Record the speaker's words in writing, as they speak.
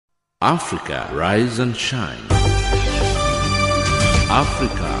Africa, rise and shine.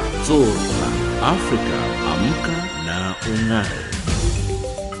 Africa, zorka. Africa, amka na ung'are.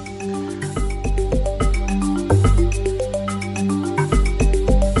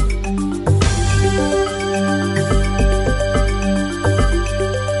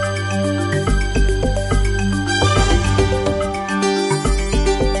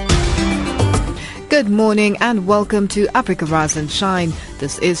 Good morning and welcome to Africa Rise and Shine.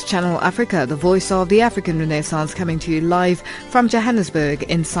 This is Channel Africa, the voice of the African Renaissance, coming to you live from Johannesburg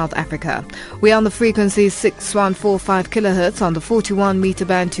in South Africa. We are on the frequency 6145 kHz on the 41 meter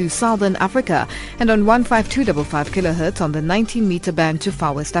band to Southern Africa and on 15255 kHz on the 19 meter band to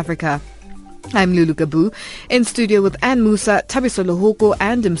Far West Africa. I'm Lulu Gabu, in studio with Ann Musa, Tabiso Lohoko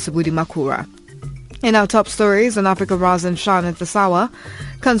and Msabudi Makura. In our top stories on Africa Rise and Shine at this hour,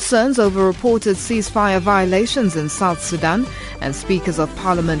 concerns over reported ceasefire violations in South Sudan and speakers of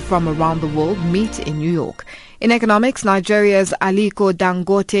parliament from around the world meet in New York. In economics, Nigeria's Aliko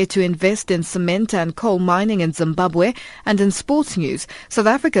Dangote to invest in cement and coal mining in Zimbabwe. And in sports news, South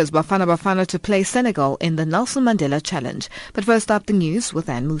Africa's Bafana Bafana to play Senegal in the Nelson Mandela Challenge. But first up, the news with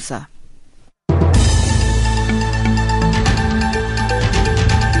Ann Musa.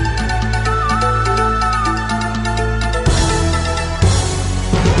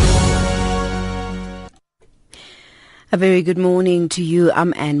 A very good morning to you.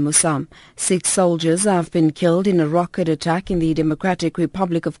 I'm Ann Musa. 6 soldiers have been killed in a rocket attack in the Democratic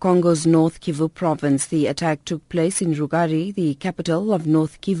Republic of Congo's North Kivu province. The attack took place in Rugari, the capital of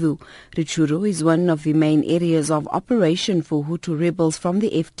North Kivu. Rutshuru is one of the main areas of operation for Hutu rebels from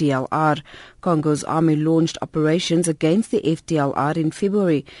the FDLR. Congo's army launched operations against the FDLR in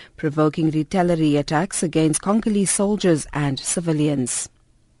February, provoking retaliatory attacks against Congolese soldiers and civilians.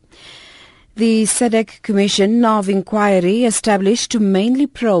 The SADC Commission of Inquiry, established to mainly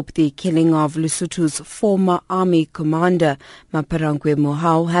probe the killing of Lesotho's former army commander, Maparangwe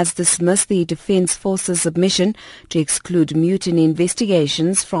Mohau, has dismissed the Defence Force's submission to exclude mutiny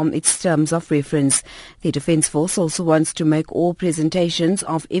investigations from its terms of reference. The Defence Force also wants to make all presentations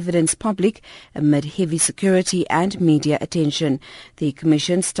of evidence public amid heavy security and media attention. The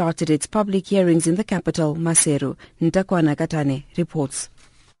Commission started its public hearings in the capital, Maseru. Ntakwana Katane reports.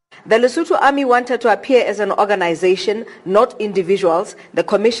 The Lesotho Army wanted to appear as an organization, not individuals. The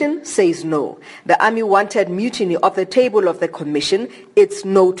Commission says no. The Army wanted mutiny off the table of the Commission. It's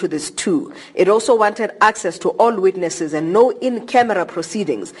no to this too. It also wanted access to all witnesses and no in-camera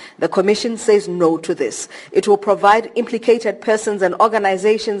proceedings. The Commission says no to this. It will provide implicated persons and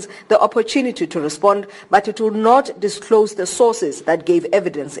organizations the opportunity to respond, but it will not disclose the sources that gave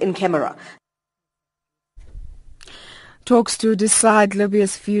evidence in camera. Talks to decide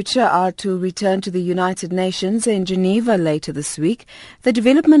Libya's future are to return to the United Nations in Geneva later this week. The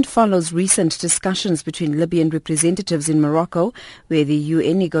development follows recent discussions between Libyan representatives in Morocco, where the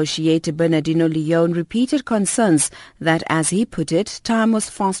UN negotiator Bernardino Leon repeated concerns that, as he put it, time was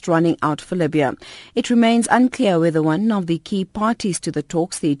fast running out for Libya. It remains unclear whether one of the key parties to the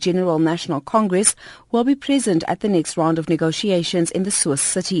talks, the General National Congress, will be present at the next round of negotiations in the Swiss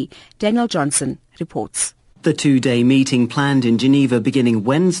city. Daniel Johnson reports. The 2-day meeting planned in Geneva beginning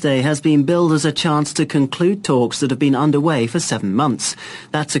Wednesday has been billed as a chance to conclude talks that have been underway for 7 months.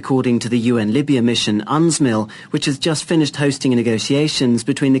 That's according to the UN Libya mission UNSMIL, which has just finished hosting negotiations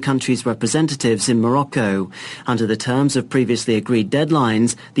between the country's representatives in Morocco. Under the terms of previously agreed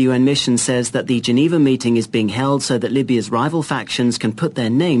deadlines, the UN mission says that the Geneva meeting is being held so that Libya's rival factions can put their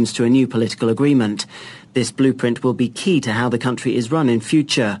names to a new political agreement. This blueprint will be key to how the country is run in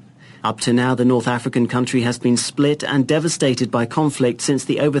future. Up to now, the North African country has been split and devastated by conflict since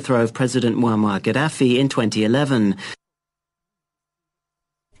the overthrow of President Muammar Gaddafi in 2011.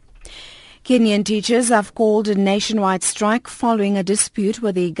 Kenyan teachers have called a nationwide strike following a dispute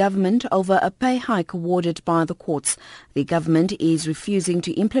with the government over a pay hike awarded by the courts. The government is refusing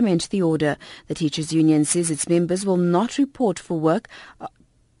to implement the order. The teachers' union says its members will not report for work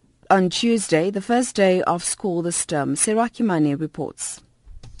on Tuesday, the first day of school this term. Serakimane reports.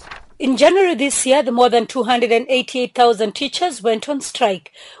 In January this year, the more than 288,000 teachers went on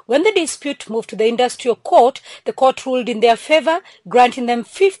strike. When the dispute moved to the industrial court, the court ruled in their favor, granting them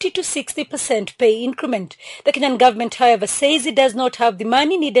 50 to 60% pay increment. The Kenyan government, however, says it does not have the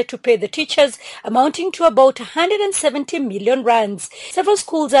money needed to pay the teachers, amounting to about 170 million rands. Several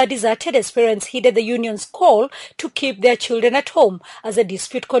schools are deserted as parents heeded the union's call to keep their children at home as the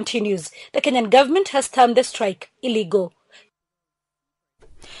dispute continues. The Kenyan government has termed the strike illegal.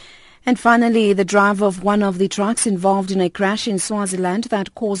 And finally, the driver of one of the trucks involved in a crash in Swaziland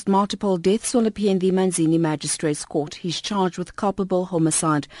that caused multiple deaths will appear in the Manzini Magistrates Court. He's charged with culpable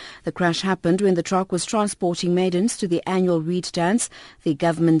homicide. The crash happened when the truck was transporting maidens to the annual Reed dance. The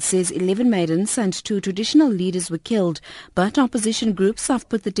government says 11 maidens and 2 traditional leaders were killed, but opposition groups have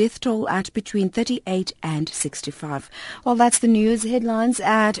put the death toll at between 38 and 65. Well, that's the news headlines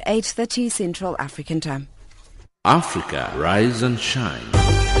at 8:30 Central African Time. Africa, rise and shine.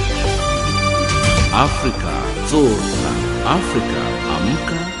 Afrika zorka, Afrika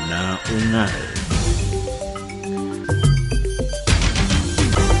amka na ung'are.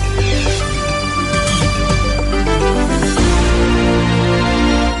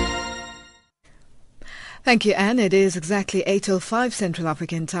 Thank you, Anne. It is exactly 8:05 Central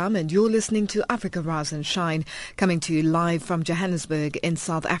African Time, and you're listening to Africa Rise and Shine, coming to you live from Johannesburg in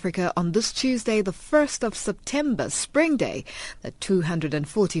South Africa on this Tuesday, the 1st of September, Spring Day, the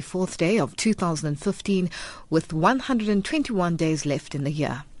 244th day of 2015, with 121 days left in the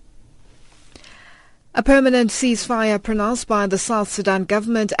year. A permanent ceasefire pronounced by the South Sudan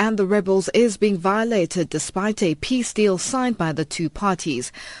government and the rebels is being violated despite a peace deal signed by the two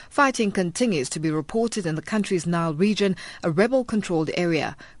parties. Fighting continues to be reported in the country's Nile region, a rebel-controlled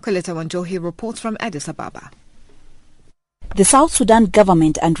area. Coletta Wanjohi reports from Addis Ababa. The South Sudan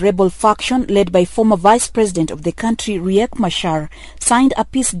government and rebel faction led by former Vice President of the country Riek Machar signed a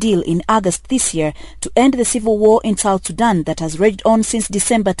peace deal in August this year to end the civil war in South Sudan that has raged on since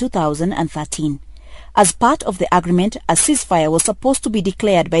December 2013. As part of the agreement, a ceasefire was supposed to be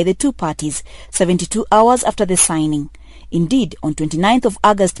declared by the two parties 72 hours after the signing. Indeed, on 29th of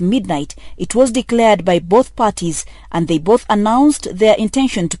August midnight, it was declared by both parties, and they both announced their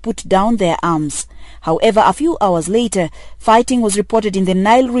intention to put down their arms. However, a few hours later, fighting was reported in the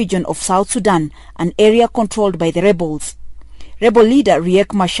Nile region of South Sudan, an area controlled by the rebels. Rebel leader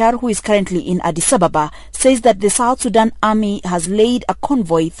Riek Machar, who is currently in Addis Ababa, says that the South Sudan army has laid a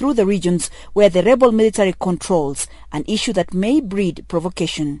convoy through the regions where the rebel military controls, an issue that may breed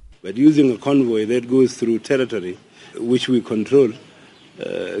provocation. But using a convoy that goes through territory which we control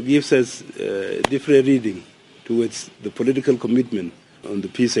gives us different reading towards the political commitment on the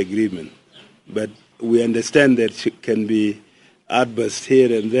peace agreement. But we understand that it can be outbursts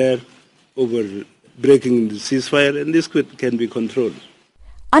here and there over breaking the ceasefire, and this can be controlled.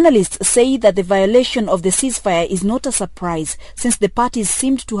 Analysts say that the violation of the ceasefire is not a surprise, since the parties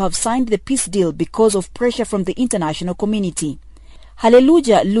seemed to have signed the peace deal because of pressure from the international community.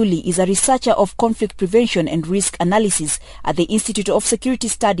 Hallelujah Luli is a researcher of conflict prevention and risk analysis at the Institute of Security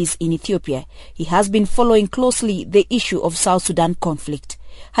Studies in Ethiopia. He has been following closely the issue of South Sudan conflict.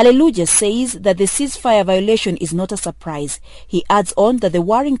 Hallelujah says that the ceasefire violation is not a surprise. He adds on that the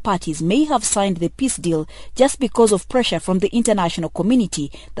warring parties may have signed the peace deal just because of pressure from the international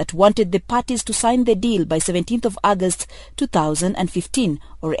community that wanted the parties to sign the deal by 17th of August 2015,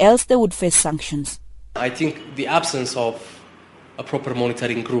 or else they would face sanctions. I think the absence of a proper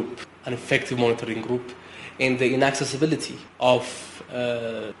monitoring group, an effective monitoring group, and the inaccessibility of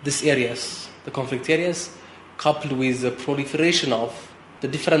these areas, the conflict areas, coupled with the proliferation of the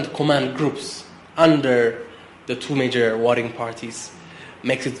different command groups under the two major warring parties,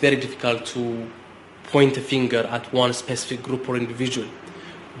 makes it very difficult to point a finger at one specific group or individual.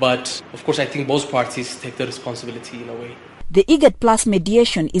 But, of course, I think both parties take the responsibility in a way. The IGAD Plus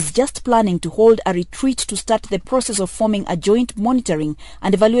mediation is just planning to hold a retreat to start the process of forming a joint monitoring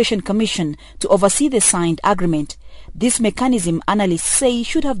and evaluation commission to oversee the signed agreement. This mechanism, analysts say,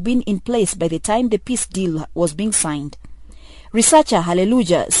 should have been in place by the time the peace deal was being signed. Researcher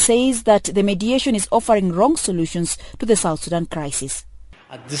Hallelujah says that the mediation is offering wrong solutions to the South Sudan crisis.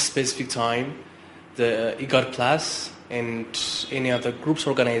 At this specific time, the IGAD Plus and any other groups,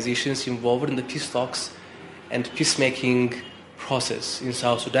 organizations involved in the peace talks and peacemaking process in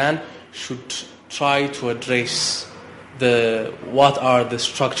South Sudan should try to address what are the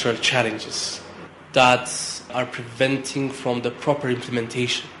structural challenges that are preventing from the proper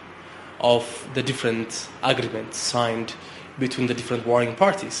implementation of the different agreements signed between the different warring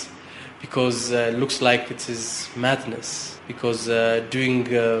parties, because it looks like it is madness, because doing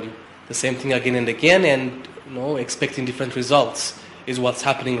the same thing again and again and expecting different results is what's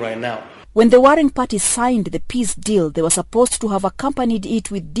happening right now. When the warring parties signed the peace deal, they were supposed to have accompanied it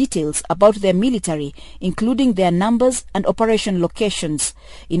with details about their military, including their numbers and operation locations,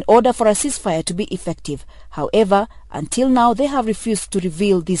 in order for a ceasefire to be effective. However, until now, they have refused to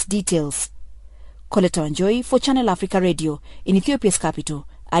reveal these details. Coletta Wanjohi for Channel Africa Radio in Ethiopia's capital,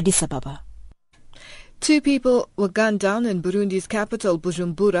 Addis Ababa. 2 people were gunned down in Burundi's capital,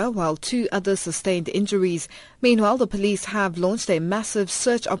 Bujumbura, while 2 others sustained injuries. Meanwhile, the police have launched a massive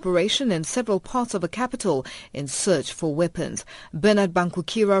search operation in several parts of the capital in search for weapons. Bernard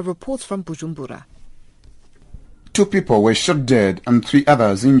Bankukira reports from Bujumbura. 2 people were shot dead and 3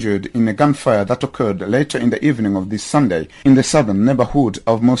 others injured in a gunfire that occurred later in the evening of this Sunday in the southern neighborhood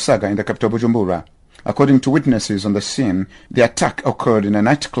of Musaga in the capital Bujumbura. According to witnesses on the scene, the attack occurred in a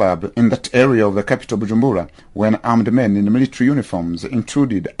nightclub in that area of the capital Bujumbura when armed men in military uniforms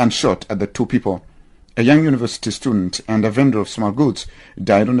intruded and shot at the 2 people. A young university student and a vendor of small goods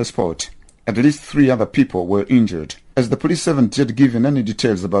died on the spot. At least 3 other people were injured. As the police haven't yet given any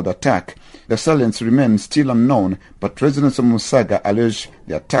details about the attack, the assailants remain still unknown, but residents of Musaga allege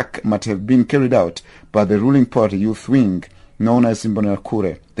the attack might have been carried out by the ruling party youth wing, known as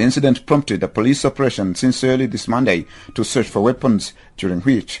Imbonerakure. The incident prompted a police operation since early this Monday to search for weapons, during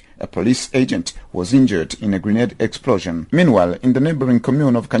which a police agent was injured in a grenade explosion. Meanwhile, in the neighboring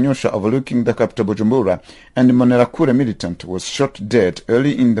commune of Kanyosha overlooking the capital Bujumbura, an Imbonerakure militant was shot dead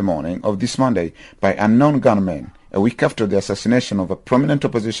early in the morning of this Monday by unknown gunmen, a week after the assassination of a prominent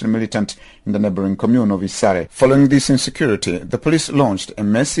opposition militant in the neighboring commune of Isare. Following this insecurity, the police launched a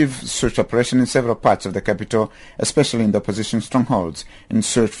massive search operation in several parts of the capital, especially in the opposition strongholds, in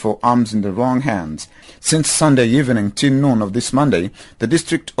search for arms in the wrong hands. Since Sunday evening till noon of this Monday, the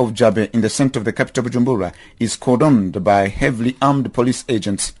district of Jabe in the center of the capital Bujumbura is cordoned by heavily armed police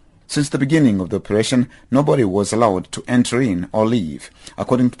agents. Since the beginning of the operation, nobody was allowed to enter in or leave.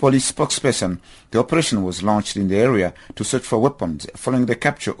 According to police spokesperson, the operation was launched in the area to search for weapons following the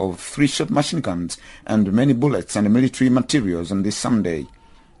capture of 3 short machine guns and many bullets and military materials on this Sunday.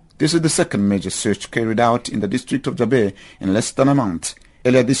 This is the second major search carried out in the district of Jabe in less than a month.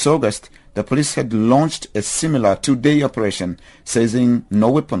 Earlier this August, the police had launched a similar 2-day operation, seizing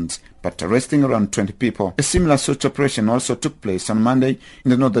no weapons but arresting around 20 people. A similar search operation also took place on Monday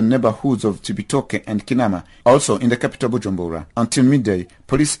in the northern neighborhoods of Cibitoke and Kinama, also in the capital Bujumbura. Until midday,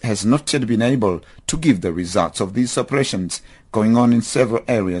 police has not yet been able to give the results of these operations, going on in several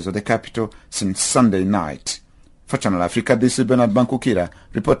areas of the capital since Sunday night. For Channel Africa, this is Bernard Bankukira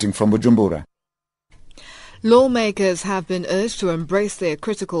reporting from Bujumbura. Lawmakers have been urged to embrace their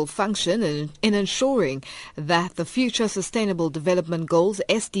critical function in ensuring that the future Sustainable Development Goals,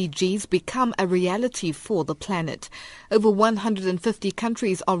 SDGs, become a reality for the planet. Over 150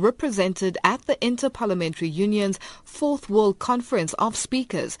 countries are represented at the Interparliamentary Union's 4th World Conference of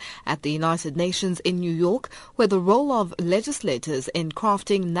Speakers at the United Nations in New York, where the role of legislators in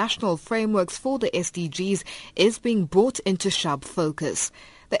crafting national frameworks for the SDGs is being brought into sharp focus.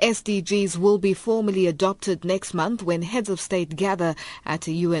 The SDGs will be formally adopted next month when heads of state gather at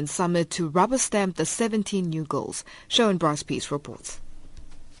a UN summit to rubber stamp the 17 new goals. Sharon Bryce-Peace reports.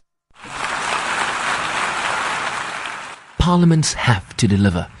 Parliaments have to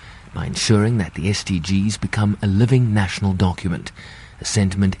deliver by ensuring that the SDGs become a living national document, a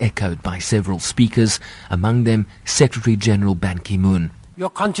sentiment echoed by several speakers, among them Secretary-General Ban Ki-moon. Your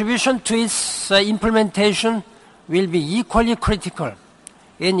contribution to its implementation will be equally critical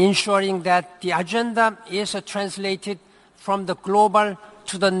in ensuring that the agenda is translated from the global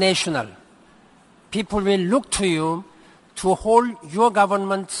to the national. People will look to you to hold your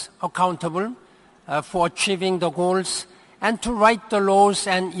governments accountable for achieving the goals and to write the laws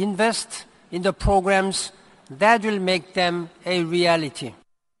and invest in the programs that will make them a reality.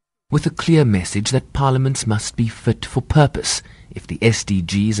 With a clear message that parliaments must be fit for purpose if the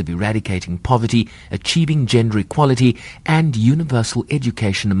SDGs of eradicating poverty, achieving gender equality and universal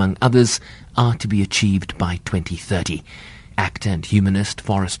education, among others, are to be achieved by 2030. Actor and humanist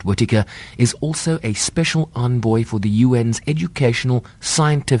Forrest Whitaker is also a special envoy for the UN's Educational,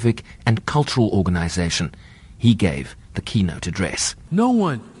 Scientific and Cultural Organization. He gave the keynote address. No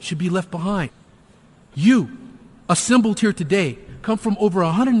one should be left behind. You, assembled here today, come from over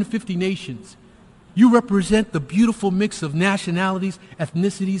 150 nations. You represent the beautiful mix of nationalities,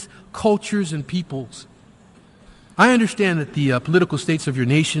 ethnicities, cultures, and peoples. I understand that the political states of your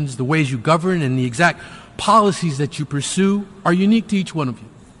nations, the ways you govern, and the exact policies that you pursue are unique to each one of you.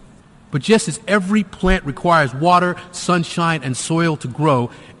 But just as every plant requires water, sunshine, and soil to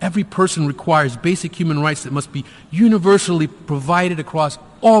grow, every person requires basic human rights that must be universally provided across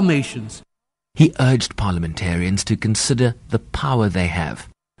all nations. He urged parliamentarians to consider the power they have.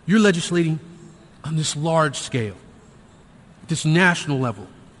 You're legislating on this large scale, this national level.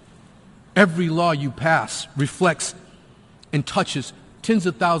 Every law you pass reflects and touches tens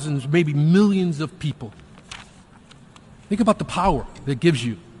of thousands, maybe millions of people. Think about the power that gives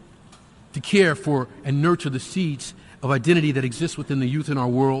you to care for and nurture the seeds of identity that exist within the youth in our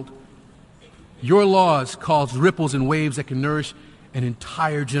world. Your laws cause ripples and waves that can nourish an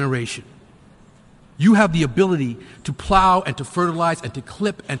entire generation. You have the ability to plow and to fertilize and to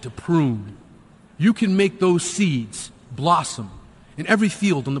clip and to prune. You can make those seeds blossom in every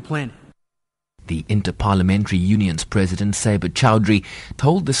field on the planet. The Inter-Parliamentary Union's President Saber Chowdhury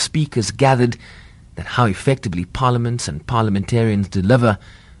told the speakers gathered that how effectively parliaments and parliamentarians deliver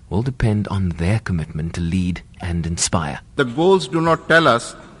will depend on their commitment to lead and inspire. The goals do not tell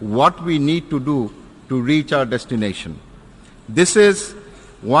us what we need to do to reach our destination. This is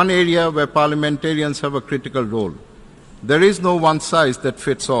one area where parliamentarians have a critical role. There is no one size that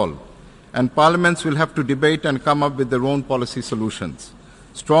fits all, and parliaments will have to debate and come up with their own policy solutions.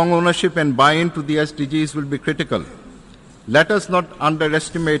 Strong ownership and buy-in to the SDGs will be critical. Let us not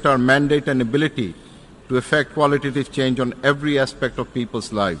underestimate our mandate and ability to effect qualitative change on every aspect of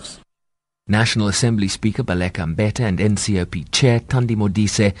people's lives. National Assembly Speaker Baleka Mbete and NCOP Chair Thandi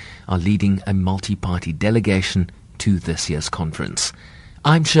Modise are leading a multi-party delegation to this year's conference.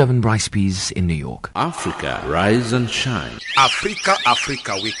 I'm Shervin Bryce-Pease in New York. Africa, rise and shine. Africa,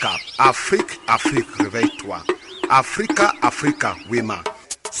 Africa, wake up. Afrique, Afrique, réveille-toi. Africa, Africa, wema.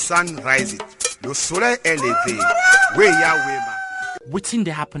 Sun rises. Le soleil est levé. Weya wema. Waiting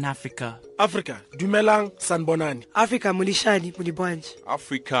to happen, Africa. Africa, Dumelang Sanbonani. Africa, Mulishani, Mulibwanji.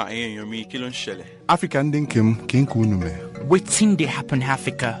 Africa, Yomi Kilonshele. Africa, Ndinkim, Kinkunume. Waiting to happen,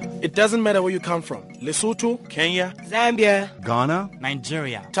 Africa. It doesn't matter where you come from. Lesotho, Kenya, Zambia, Ghana,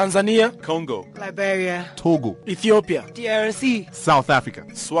 Nigeria, Tanzania, Congo, Liberia, Togo, Ethiopia, DRC, South Africa,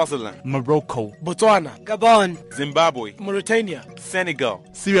 Swaziland, Morocco, Botswana, Gabon, Zimbabwe, Mauritania, Senegal,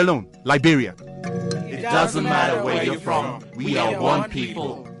 Sierra Leone, Liberia. It doesn't matter where you're from. We are one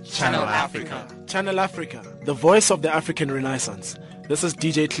people. Channel Africa. Channel Africa, the voice of the African Renaissance. This is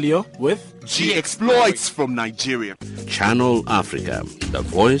DJ Cleo with G Exploits from Nigeria. Channel Africa, the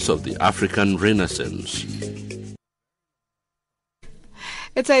voice of the African Renaissance.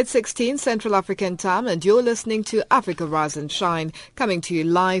 It's 8:16 Central African Time and you're listening to Africa Rise and Shine, coming to you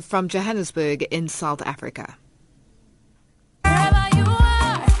live from Johannesburg in South Africa.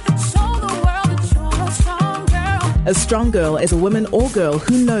 A strong girl is a woman or girl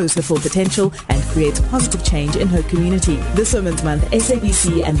who knows her full potential and creates positive change in her community. This Women's Month,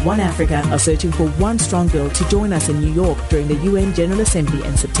 SABC and One Africa are searching for one strong girl to join us in New York during the UN General Assembly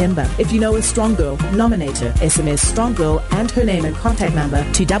in September. If you know a strong girl, nominate her. SMS strong girl and her name and contact number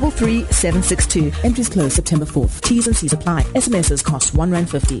to 33762. Entries close September 4th. T's and C's apply. SMSs cost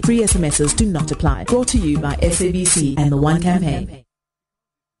R1.50. Free SMSs do not apply. Brought to you by SABC and the One Campaign.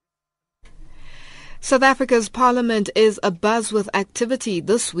 South Africa's parliament is abuzz with activity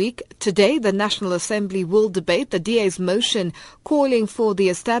this week. Today, the National Assembly will debate the DA's motion calling for the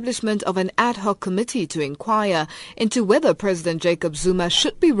establishment of an ad hoc committee to inquire into whether President Jacob Zuma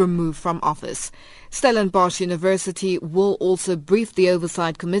should be removed from office. Stellenbosch University will also brief the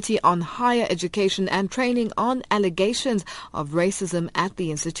Oversight Committee on Higher Education and Training on allegations of racism at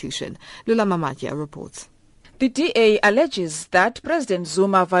the institution. Lula Mamatya reports. The DA alleges that President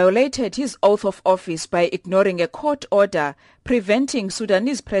Zuma violated his oath of office by ignoring a court order preventing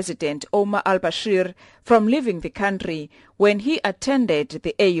Sudanese President Omar al-Bashir from leaving the country when he attended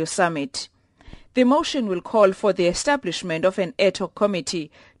the AU summit. The motion will call for the establishment of an ad hoc committee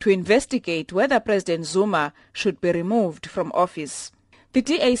to investigate whether President Zuma should be removed from office. The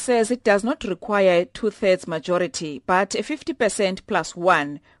DA says it does not require a two-thirds majority, but a 50% plus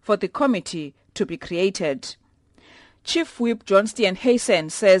one for the committee to be created. Chief Whip John Steenhuisen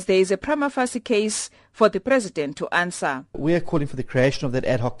says there is a prima facie case for the President to answer. We are calling for the creation of that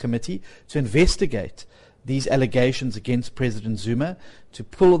ad hoc committee to investigate these allegations against President Zuma, to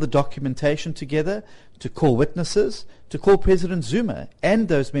pull all the documentation together, to call witnesses, to call President Zuma and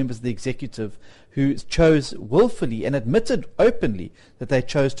those members of the executive who chose willfully and admitted openly that they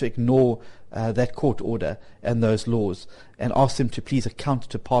chose to ignore that court order and those laws, and ask them to please account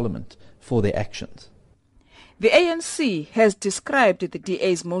to Parliament for their actions. The ANC has described the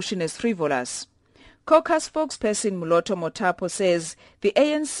DA's motion as frivolous. Caucus spokesperson Moloto Motapo says the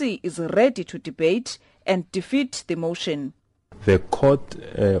ANC is ready to debate and defeat the motion. The court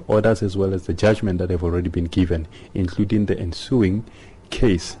orders as well as the judgment that have already been given, including the ensuing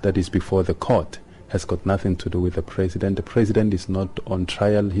case that is before the court, has got nothing to do with the President. The President is not on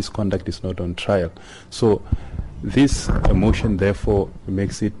trial. His conduct is not on trial. So this motion therefore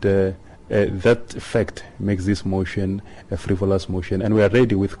makes it that fact makes this motion a frivolous motion, and we are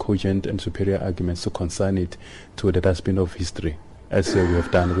ready with cogent and superior arguments to consign it to the dustbin of history, as we have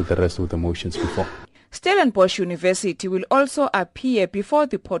done with the rest of the motions before. Stellenbosch University will also appear before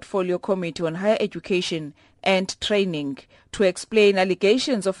the Portfolio Committee on Higher Education and training to explain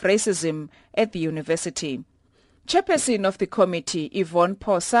allegations of racism at the university. Chairperson of the committee, Yvonne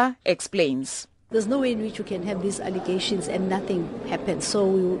Posa, explains. There's no way in which you can have these allegations and nothing happens. So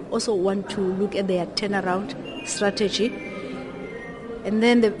we also want to look at their turnaround strategy. And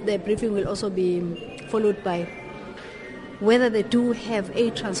then the briefing will also be followed by whether they do have a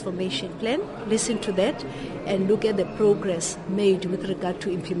transformation plan, listen to that, and look at the progress made with regard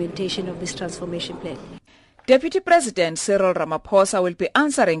to implementation of this transformation plan. Deputy President Cyril Ramaphosa will be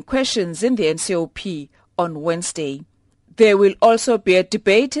answering questions in the NCOP on Wednesday. There will also be a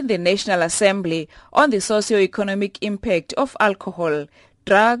debate in the National Assembly on the socio-economic impact of alcohol,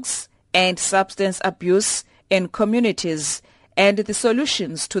 drugs, and substance abuse in communities and the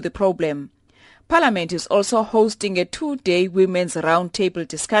solutions to the problem. Parliament is also hosting a 2-day Women's Roundtable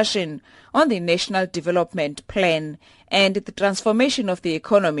discussion on the National Development Plan and the transformation of the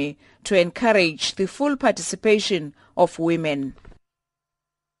economy to encourage the full participation of women.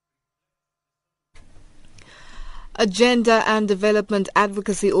 A gender and development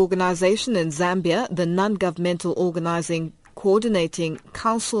advocacy organization in Zambia, the non-governmental organizing Coordinating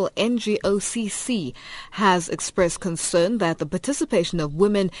Council NGOCC, has expressed concern that the participation of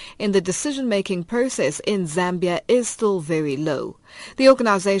women in the decision-making process in Zambia is still very low. The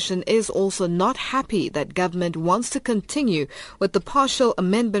organization is also not happy that government wants to continue with the partial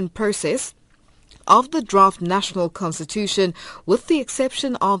amendment process of the draft national constitution, with the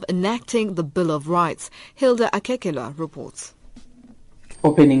exception of enacting the Bill of Rights. Hilda Akekela reports.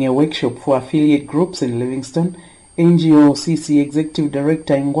 Opening a workshop for affiliate groups in Livingstone, NGOCC Executive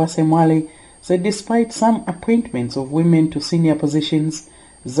Director Ngwase Mwale said despite some appointments of women to senior positions,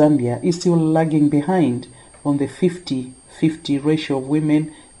 Zambia is still lagging behind on the 50-50 ratio of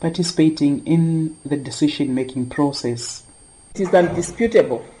women participating in the decision-making process. It is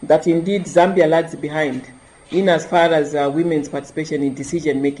undisputable that indeed Zambia lags behind in as far as women's participation in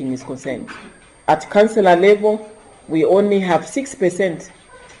decision-making is concerned. At councillor level, we only have 6%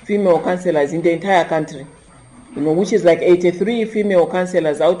 female councillors in the entire country, which is like 83 female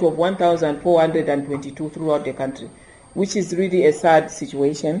councillors out of 1,422 throughout the country, which is really a sad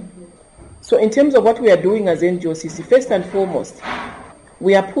situation. So in terms of what we are doing as NGOCC, first and foremost,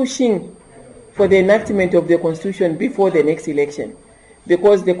 we are pushing for the enactment of the Constitution before the next election,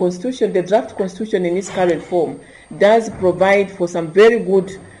 because the Constitution, the draft Constitution in its current form, does provide for some very good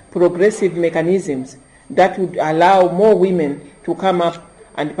progressive mechanisms that would allow more women to come up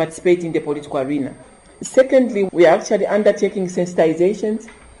and participate in the political arena. Secondly, we are actually undertaking sensitizations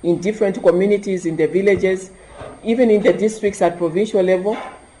in different communities, in the villages, even in the districts at provincial level.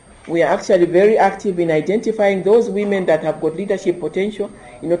 We are actually very active in identifying those women that have got leadership potential,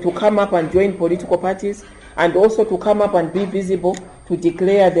 to come up and join political parties, and also to come up and be visible, to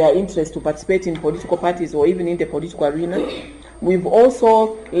declare their interest to participate in political parties or even in the political arena. We've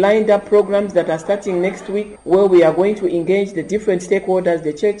also lined up programs that are starting next week, where we are going to engage the different stakeholders,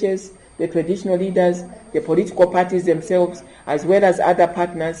 the churches, the traditional leaders, the political parties themselves, as well as other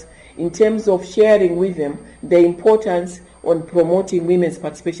partners, in terms of sharing with them the importance on promoting women's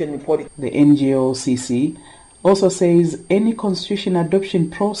participation in politics. The NGOCC also says any constitution adoption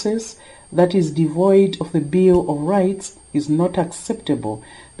process that is devoid of the Bill of Rights is not acceptable,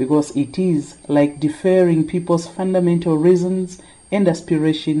 because it is like deferring people's fundamental reasons and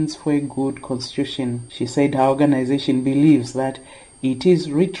aspirations for a good constitution. She said her organization believes that it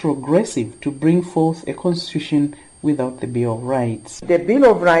is retrogressive to bring forth a constitution without the Bill of Rights. The Bill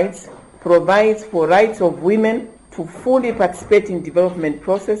of Rights provides for rights of women to fully participate in development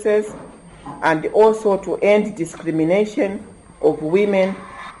processes, and also to end discrimination of women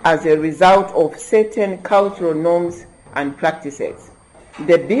as a result of certain cultural norms and practices.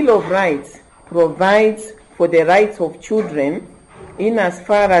 The Bill of Rights provides for the rights of children in as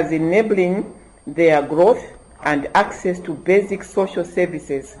far as enabling their growth and access to basic social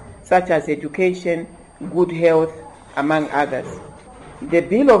services such as education, good health, among others. The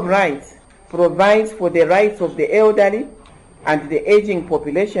Bill of Rights provides for the rights of the elderly and the aging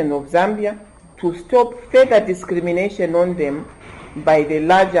population of Zambia, to stop further discrimination on them by the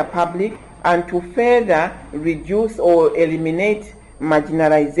larger public, and to further reduce or eliminate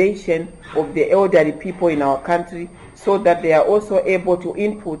marginalization of the elderly people in our country, so that they are also able to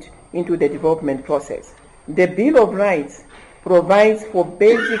input into the development process. The Bill of Rights provides for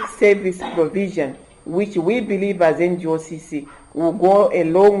basic service provision, which we believe as NGOCC will go a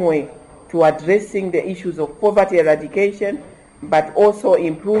long way to addressing the issues of poverty eradication, but also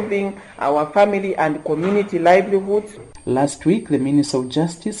improving our family and community livelihoods. Last week, the Minister of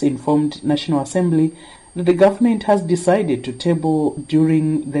Justice informed National Assembly that the government has decided to table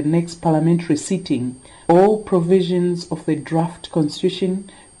during the next parliamentary sitting all provisions of the draft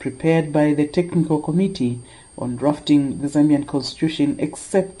constitution prepared by the Technical Committee on drafting the Zambian constitution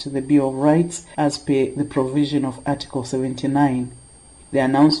except the Bill of Rights as per the provision of Article 79. The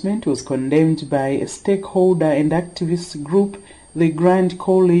announcement was condemned by a stakeholder and activist group, the Grand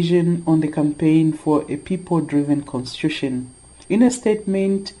Coalition on the Campaign for a People-Driven Constitution. In a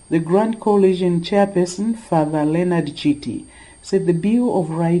statement, the Grand Coalition chairperson, Father Leonard Chiti, said the Bill of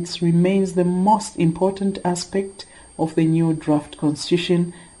Rights remains the most important aspect of the new draft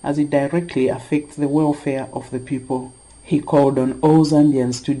constitution as it directly affects the welfare of the people. He called on all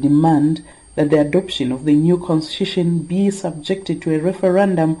Zambians to demand that the adoption of the new constitution be subjected to a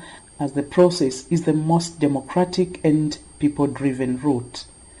referendum, as the process is the most democratic and people-driven route.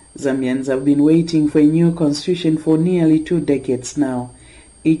 Zambians have been waiting for a new constitution for nearly 2 decades now.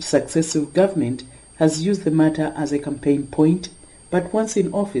 Each successive government has used the matter as a campaign point, but once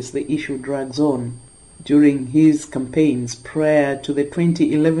in office the issue drags on. During his campaigns prior to the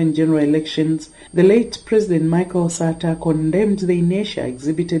 2011 general elections, the late President Michael Sata condemned the inertia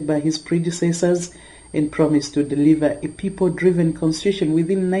exhibited by his predecessors and promised to deliver a people-driven constitution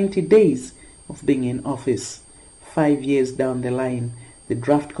within 90 days of being in office. 5 years down the line, the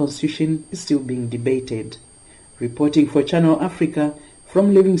draft constitution is still being debated. Reporting for Channel Africa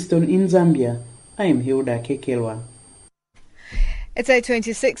from Livingstone in Zambia, I am Hilda Kekelwa. It's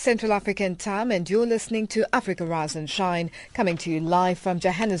 8:26 Central African Time and you're listening to Africa Rise and Shine, coming to you live from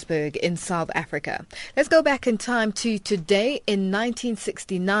Johannesburg in South Africa. Let's go back in time to today. In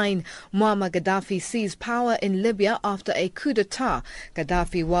 1969, Muammar Gaddafi seized power in Libya after a coup d'etat.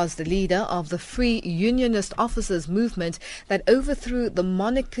 Gaddafi was the leader of the Free Unionist Officers movement that overthrew the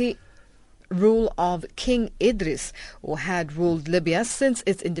monarchy rule of King Idris, who had ruled Libya since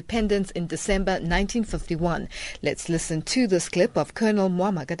its independence in December 1951. Let's listen to this clip of Colonel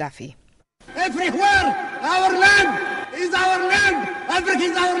Muammar Gaddafi. Everywhere, our land is our land. Africa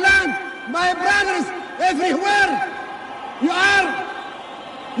is our land. My brothers, everywhere, you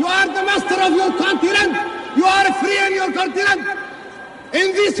are the master of your continent. You are free in your continent.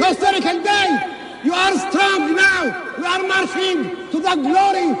 In this historical day, you are strong now. We are marching to the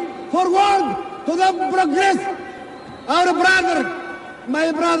glory, forward to the progress. Our brother,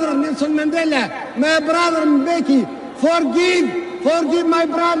 my brother Nelson Mandela, my brother Mbeki, forgive my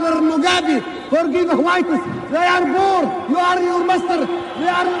brother Mugabe, forgive the whites. They are poor. You are your master.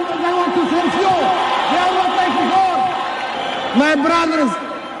 They want to serve you. They are not like before. My brothers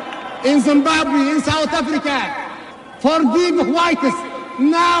in Zimbabwe, in South Africa, forgive the whites.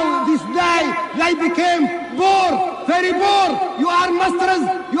 Now, this day, they became poor, very poor. You are masters,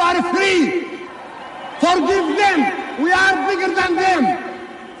 you are free. Forgive them. We are bigger than them.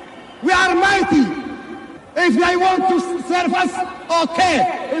 We are mighty. If they want to serve us, okay.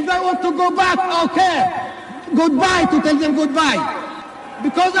 If they want to go back, okay. Goodbye, to tell them goodbye.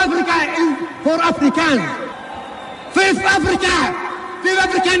 Because Africa is for Africans. Fifth Africa, fifth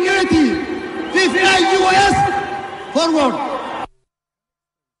African unity, fifth US, forward.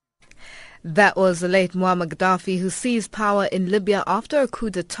 That was the late Muammar Gaddafi, who seized power in Libya after a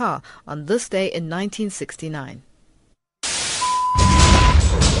coup d'etat on this day in 1969.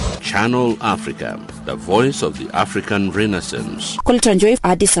 Channel Africa, the voice of the African Renaissance.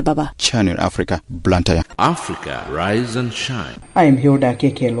 Addis Ababa. Channel Africa, Blantyre. Africa, rise and shine. I am Hilda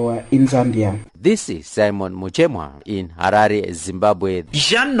Kekelwa in Zambia. This is Simon Muchemwa in Harare, Zimbabwe.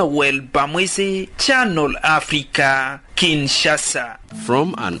 Jean-Noel Bamwese, Channel Africa, Kinshasa.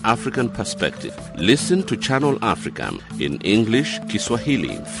 From an African perspective, listen to Channel Africa in English,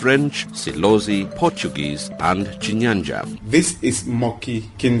 Kiswahili, French, Silozi, Portuguese, and Chinyanja. This is Moki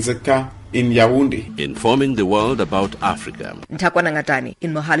Kinzeka in Yaoundé. Informing the world about Africa. Ntakwana Ngatani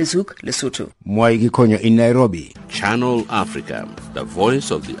in Mohalizuk, Lesotho. Mwai Gikonyo in Nairobi. Channel Africa, the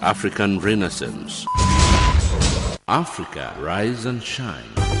voice of the African Renaissance. Africa, rise and shine.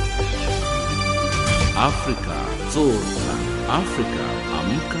 Africa, zorka. Africa,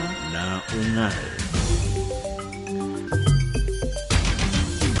 amka na ung'are.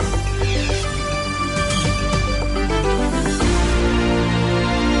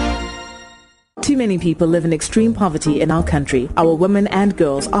 Too many people live in extreme poverty in our country. Our women and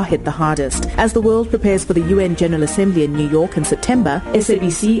girls are hit the hardest. As the world prepares for the UN General Assembly in New York in September,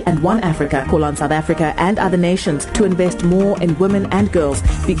 SABC and One Africa call on South Africa and other nations to invest more in women and girls,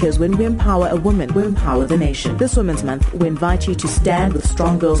 because when we empower a woman, we empower the nation. This Women's Month, we invite you to stand with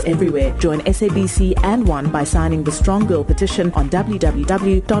strong girls everywhere. Join SABC and One by signing the Strong Girl petition on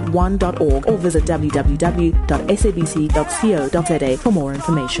www.one.org or visit www.sabc.co.za for more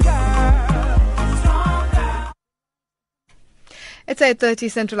information. It's 8:30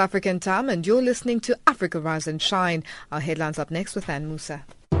 Central African Time and you're listening to Africa Rise and Shine. Our headlines up next with Ann Musa.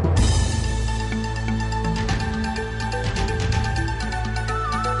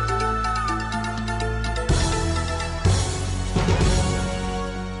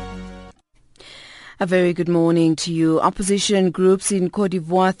 A very good morning to you. Opposition groups in Cote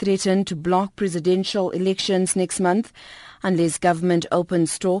d'Ivoire threaten to block presidential elections next month unless government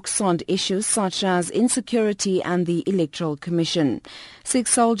opens talks on issues such as insecurity and the Electoral Commission.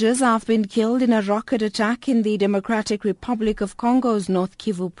 6 soldiers have been killed in a rocket attack in the Democratic Republic of Congo's North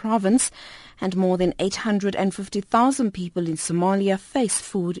Kivu province, and more than 850,000 people in Somalia face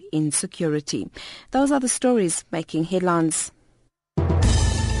food insecurity. Those are the stories making headlines.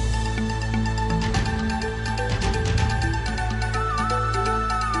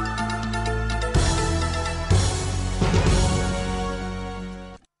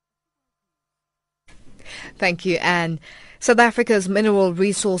 Thank you, Anne. South Africa's Mineral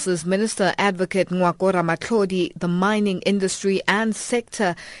Resources Minister Advocate Ngwakora Matlodi, the mining industry and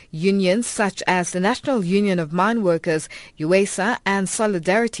sector unions such as the National Union of Mine Workers, UESA and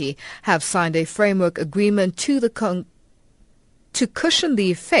Solidarity have signed a framework agreement to cushion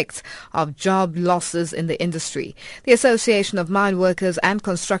the effects of job losses in the industry. The Association of Mine Workers and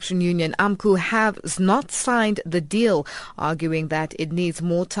Construction Union, AMCU, has not signed the deal, arguing that it needs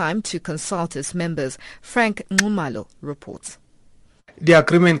more time to consult its members. Frank Ngumalo reports. The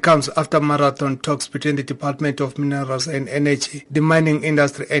agreement comes after marathon talks between the Department of Minerals and Energy, the mining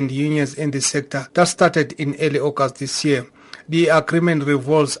industry and unions in the sector that started in early August this year. The agreement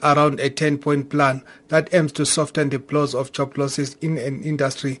revolves around a 10-point plan that aims to soften the blows of job losses in an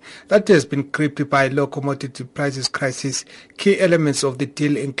industry that has been gripped by low commodity prices crisis. Key elements of the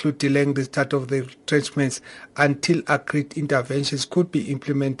deal include delaying the start of the retrenchments until agreed interventions could be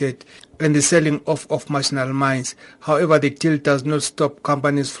implemented and the selling off of marginal mines. However, the deal does not stop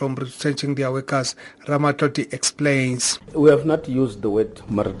companies from retrenching their workers. Ramatoti explains. We have not used the word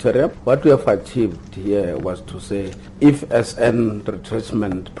moratorium. What we have achieved here was to say if SN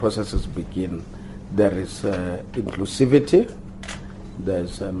retrenchment processes begin, there is inclusivity,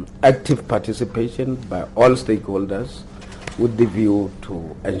 there's active participation by all stakeholders with the view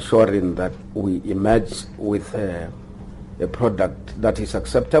to ensuring that we emerge with a product that is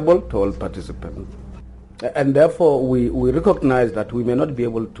acceptable to all participants. And therefore, we recognize that we may not be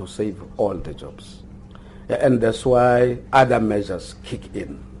able to save all the jobs. And that's why other measures kick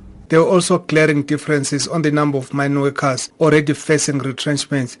in. There are also glaring differences on the number of mine workers already facing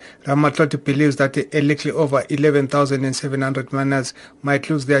retrenchments. Ramatloti believes that a little over 11,700 miners might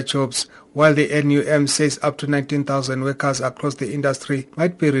lose their jobs, while the NUM says up to 19,000 workers across the industry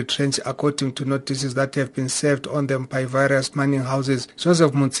might be retrenched according to notices that have been served on them by various mining houses.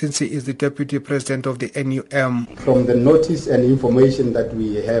 Joseph Mutsinsi is the deputy president of the NUM. From the notice and information that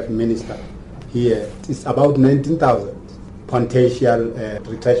we have, Minister, here, it's about 19,000 potential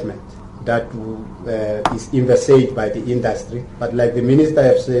retrenchment that is envisaged by the industry. But like the Minister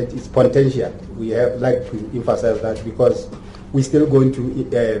have said, it's potential. We have like to emphasize that because we're still going to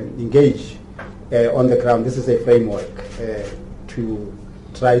engage on the ground. This is a framework to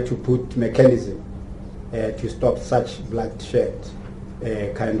try to put mechanism to stop such bloodshed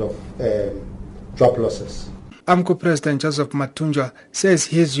kind of job losses. AMCU President Joseph Matunjwa says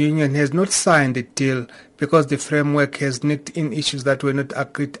his union has not signed the deal because the framework has nicked in issues that were not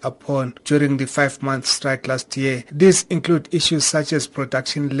agreed upon during the 5-month strike last year. These include issues such as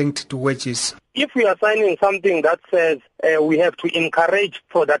production linked to wages. If we are signing something that says we have to encourage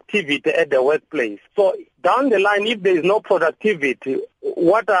productivity at the workplace, so down the line, if there is no productivity,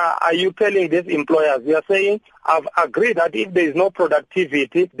 what are you telling these employers? You are saying, I've agreed that if there is no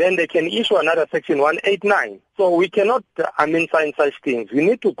productivity, then they can issue another Section 189. So we cannot, sign such things. We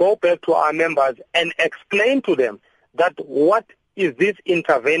need to go back to our members and explain to them that what is this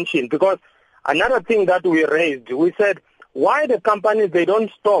intervention? Because another thing that we raised, we said, why the companies, they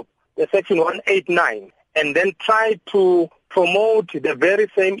don't stop the Section 189 and then try to promote the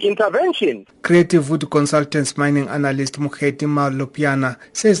very same intervention. Creative Wood Consultants mining analyst Mukhetima Lopiana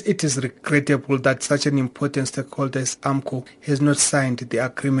says it is regrettable that such an important stakeholder as AMCU has not signed the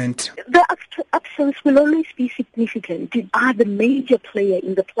agreement. The absence will always be significant. They are the major player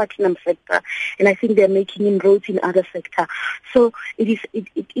in the platinum sector, and I think they're making inroads in other sectors. So it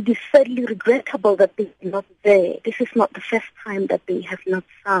is sadly regrettable that they're not there. This is not the first time that they have not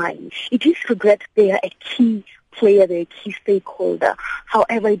signed. It is regret they are a key player, they're a key stakeholder.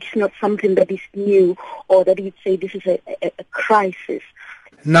 However, it is not something that is new or that you'd say this is a crisis.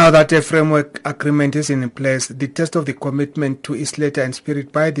 Now that a framework agreement is in place, the test of the commitment to its letter and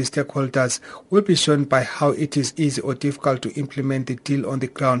spirit by the stakeholders will be shown by how it is easy or difficult to implement the deal on the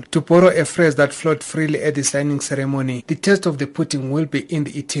ground. To borrow a phrase that flowed freely at the signing ceremony, the test of the pudding will be in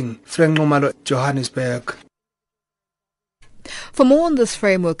the eating. Frank Nomalo, Johannesburg. For more on this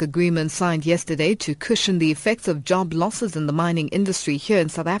framework agreement signed yesterday to cushion the effects of job losses in the mining industry here in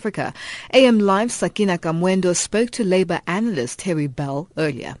South Africa, AM Live's Sakina Kamwendo spoke to Labour analyst Terry Bell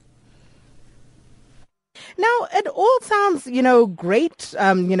earlier. Now, it all sounds, great.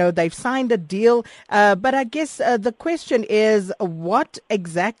 They've signed a deal. But I guess the question is, what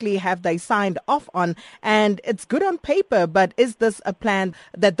exactly have they signed off on? And it's good on paper, but is this a plan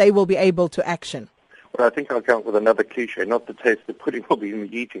that they will be able to action? Well, I think I'll come up with another cliche. Not the taste the pudding will be in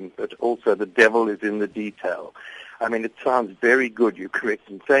the eating, but also the devil is in the detail. I mean, it sounds very good. You're correct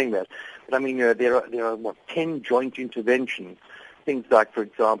in saying that. But I mean, there are 10 joint interventions. Things like, for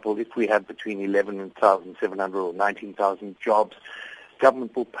example, if we have between 11,700 or 19,000 jobs,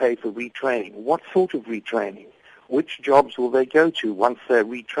 government will pay for retraining. What sort of retraining? Which jobs will they go to once they're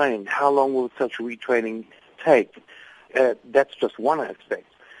retrained? How long will such retraining take? That's just one aspect.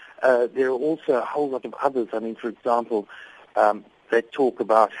 There are also a whole lot of others. I mean, for example, they talk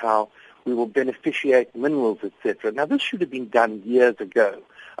about how we will beneficiate minerals, etc. Now, this should have been done years ago.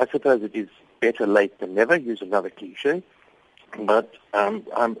 I suppose it is better late than never, use another cliche. But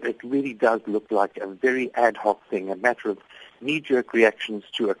it really does look like a very ad hoc thing, a matter of knee-jerk reactions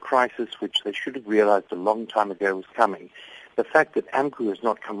to a crisis which they should have realized a long time ago was coming. The fact that AMCU has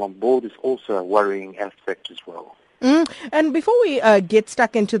not come on board is also a worrying aspect as well. And before we get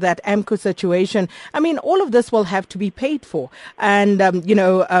stuck into that AMCU situation, I mean, all of this will have to be paid for. And,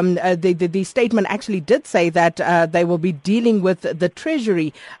 the statement actually did say that they will be dealing with the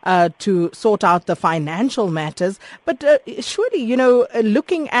Treasury to sort out the financial matters. But surely,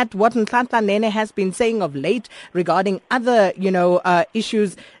 looking at what Nhlanhla Nene has been saying of late regarding other,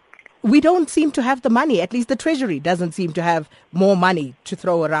 issues, we don't seem to have the money. At least the Treasury doesn't seem to have more money to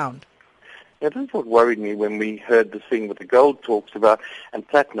throw around. Yeah, this is what worried me when we heard the thing with the gold talks about and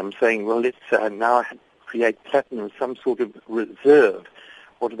platinum saying, well, let's now create platinum as some sort of reserve.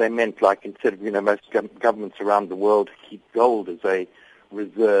 What do they meant? Like instead of, most governments around the world keep gold as a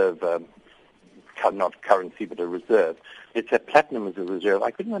reserve, not currency, but a reserve. Let's have platinum as a reserve.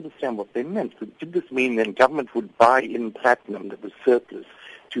 I couldn't understand what they meant. Did this mean then government would buy in platinum that was surplus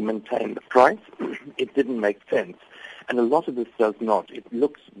to maintain the price? It didn't make sense. And a lot of this does not. It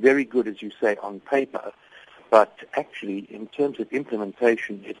looks very good, as you say, on paper, but actually, in terms of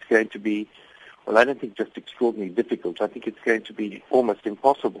implementation, it's going to be, well, I don't think just extraordinarily difficult. I think it's going to be almost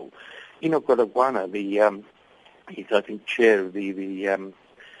impossible. Enoch Godongwana, he's, I think, chair of the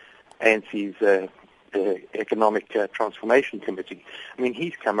ANC's Economic Transformation Committee. I mean,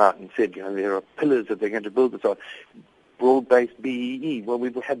 he's come out and said, there are pillars that they're going to build this on. Broad-based BEE, well,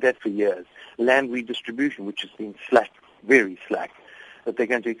 we've had that for years. Land redistribution, which has been slack, very slack. That they're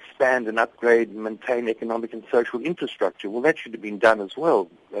going to expand and upgrade and maintain economic and social infrastructure. Well, that should have been done as well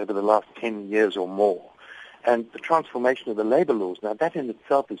over the last 10 years or more. And the transformation of the labour laws, now that in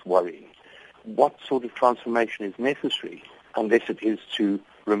itself is worrying. What sort of transformation is necessary unless it is to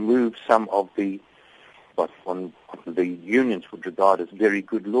remove some of what the unions would regard as very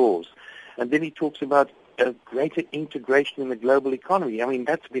good laws? And then he talks about a greater integration in the global economy. I mean,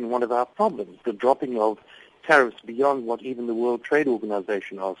 that's been one of our problems, the dropping of tariffs beyond what even the World Trade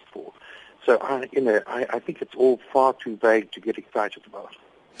Organization asked for. So, I think it's all far too vague to get excited about.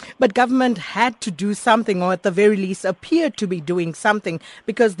 But government had to do something, or at the very least appeared to be doing something,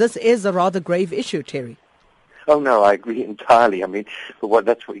 because this is a rather grave issue, Terry. Oh, no, I agree entirely. I mean,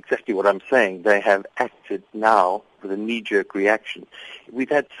 that's exactly what I'm saying. They have acted now with a knee-jerk reaction. We've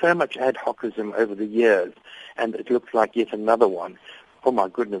had so much ad hocism over the years, and it looks like yet another one. Oh, my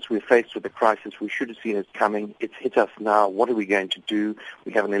goodness, we're faced with a crisis. We should have seen it coming. It's hit us now. What are we going to do?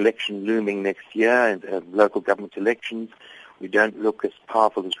 We have an election looming next year, and local government elections. We don't look as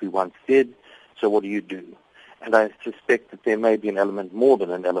powerful as we once did. So what do you do? And I suspect that there may be an element, more than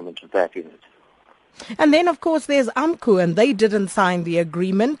an element of that in it. And then, of course, there's AMCU, and they didn't sign the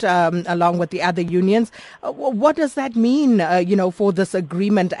agreement along with the other unions. What does that mean, for this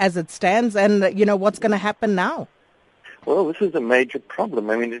agreement as it stands, and, what's going to happen now? Well, this is a major problem.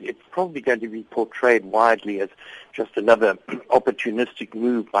 I mean, it's probably going to be portrayed widely as just another opportunistic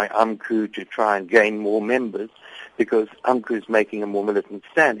move by AMCU to try and gain more members, because AMCU is making a more militant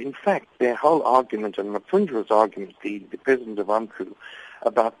stand. In fact, their whole argument, and Mapfundra's argument, the president of AMCU,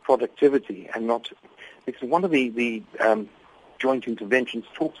 about productivity and not, because one of the joint interventions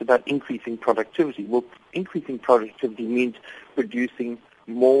talks about increasing productivity. Well, increasing productivity means producing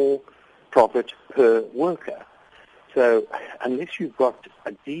more profit per worker. So unless you've got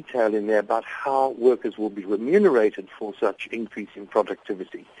a detail in there about how workers will be remunerated for such increase in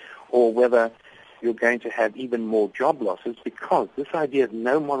productivity, or whether you're going to have even more job losses, because this idea of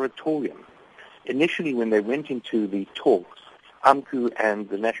no moratorium, initially when they went into the talks, AMCU and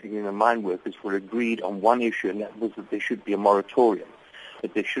the National Union of Mine Workers were agreed on one issue, and that was that there should be a moratorium,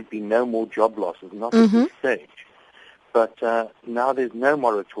 that there should be no more job losses, not at this stage. But now there's no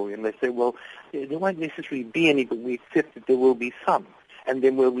moratorium. They say, well, there won't necessarily be any, but we accept that there will be some, and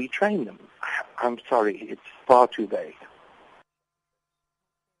then we'll retrain them. I'm sorry, it's far too vague.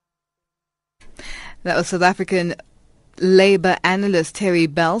 That was South African Labour analyst Terry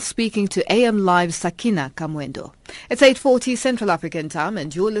Bell speaking to AM Live's Sakina Kamwendo. It's 8:40 Central African time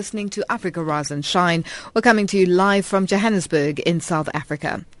and you're listening to Africa Rise and Shine. We're coming to you live from Johannesburg in South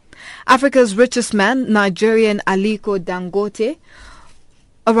Africa. Africa's richest man, Nigerian Aliko Dangote,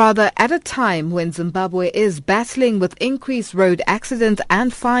 at a time when Zimbabwe is battling with increased road accidents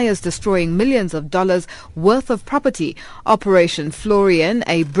and fires destroying millions of dollars worth of property, Operation Florian,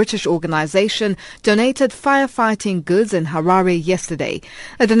 a British organization, donated firefighting goods in Harare yesterday.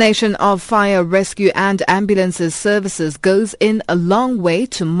 A donation of fire rescue and ambulances services goes in a long way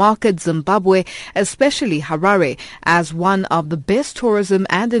to market Zimbabwe, especially Harare, as one of the best tourism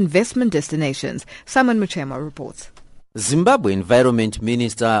and investment destinations. Simon Muchema reports. Zimbabwe Environment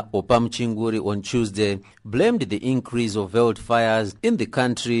Minister Opa Mchinguri on Tuesday blamed the increase of wildfires in the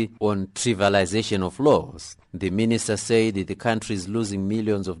country on trivialization of laws. The minister said the country is losing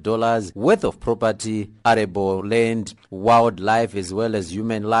millions of dollars worth of property, arable land, wildlife as well as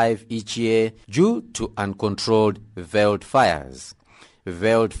human life each year due to uncontrolled wildfires.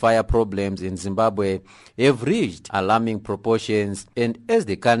 Wildfire problems in Zimbabwe have reached alarming proportions, and as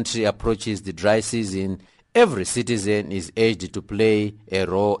the country approaches the dry season, every citizen is urged to play a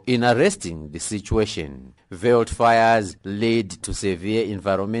role in arresting the situation. Wildfires lead to severe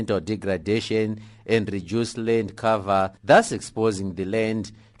environmental degradation and reduced land cover, thus exposing the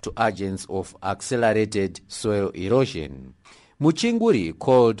land to agents of accelerated soil erosion. Muchinguri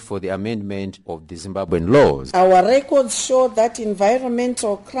called for the amendment of the Zimbabwean laws. Our records show that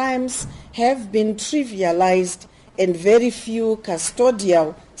environmental crimes have been trivialized and very few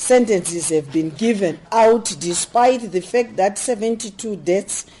custodial sentences have been given out, despite the fact that 72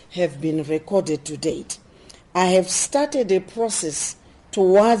 deaths have been recorded to date. I have started a process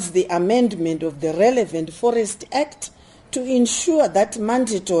towards the amendment of the relevant Forest Act to ensure that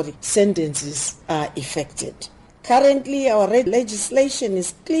mandatory sentences are effected. Currently, our legislation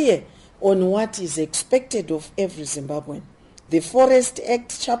is clear on what is expected of every Zimbabwean. The Forest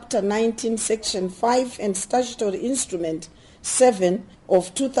Act, Chapter 19, Section 5 and Statutory Instrument 7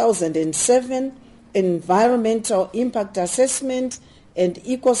 of 2007, Environmental Impact Assessment and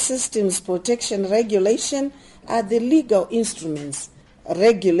Ecosystems Protection Regulation are the legal instruments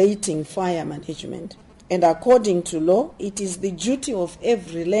regulating fire management. And according to law, it is the duty of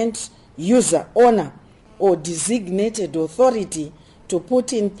every land user, owner, or designated authority to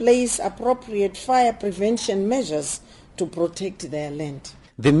put in place appropriate fire prevention measures to protect their land.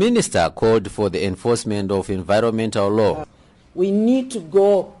 The minister called for the enforcement of environmental law. We need to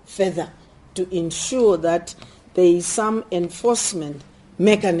go further to ensure that there is some enforcement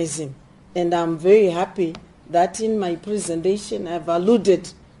mechanism. And I'm very happy that in my presentation I've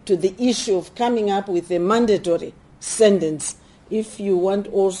alluded to the issue of coming up with a mandatory sentence. If you want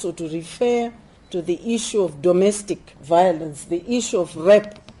also to refer to the issue of domestic violence, the issue of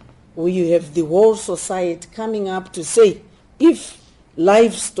rape, we have the whole society coming up to say if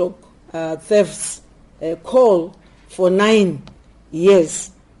livestock thefts call for 9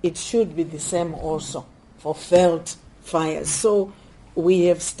 years, it should be the same also for veld fires. So we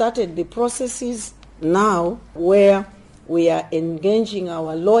have started the processes now where we are engaging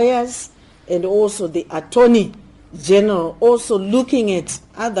our lawyers and also the Attorney General, also looking at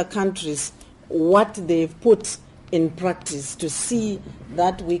other countries, what they've put in practice to see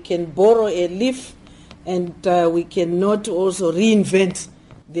that we can borrow a leaf and we cannot also reinvent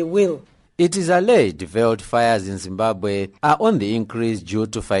the wheel. It is alleged wildfires in Zimbabwe are on the increase due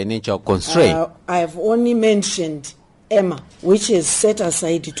to financial constraint. I have only mentioned EMA, which has set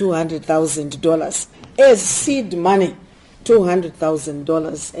aside $200,000 as seed money,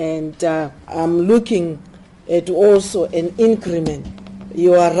 $200,000, and I'm looking at also an increment.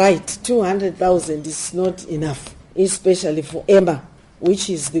 You are right, 200,000 is not enough, especially for EMA, which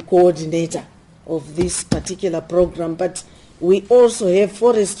is the coordinator of this particular program. But we also have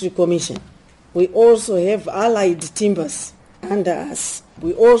Forestry Commission. We also have Allied Timbers under us.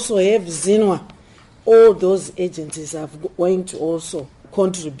 We also have ZINWA. All those agencies are going to also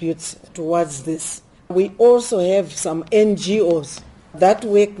contributes towards this. We also have some NGOs that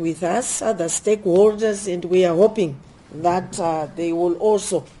work with us, other stakeholders, and we are hoping that they will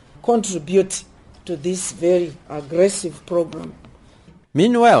also contribute to this very aggressive program.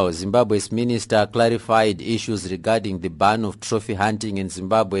 Meanwhile, Zimbabwe's minister clarified issues regarding the ban of trophy hunting in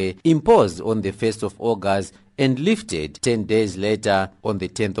Zimbabwe imposed on the 1st of August and lifted 10 days later on the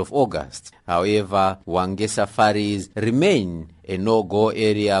 10th of August. However, Hwange safaris remain a no-go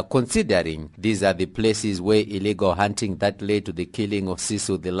area, considering these are the places where illegal hunting that led to the killing of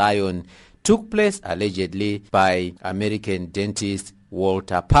Cecil the lion took place allegedly by American dentist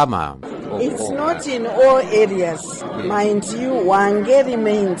Walter Palmer. It's not in all areas. Mind you, Hwange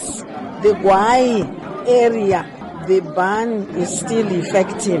remains the Gwai area. The ban is still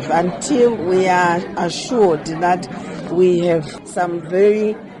effective until we are assured that we have some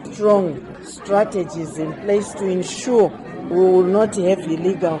very strong strategies in place to ensure we will not have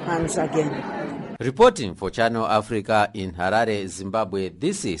illegal hunts again. Reporting for Channel Africa in Harare, Zimbabwe,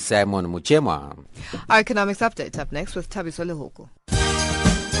 this is Simon Muchema. Our economics update up next with Thabiso Lehoko.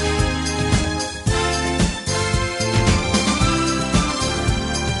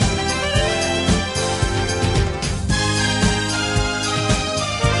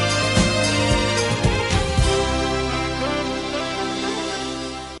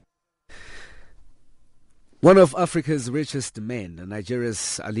 One of Africa's richest men,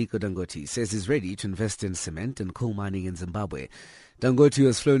 Nigeria's Aliko Dangote, says he's ready to invest in cement and coal mining in Zimbabwe. Dangote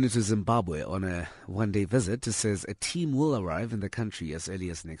has flown into Zimbabwe on a one-day visit. Says a team will arrive in the country as early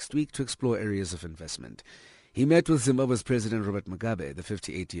as next week to explore areas of investment. He met with Zimbabwe's President Robert Mugabe. The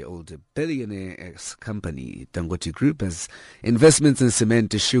 58-year-old billionaire company, Dangote Group, has investments in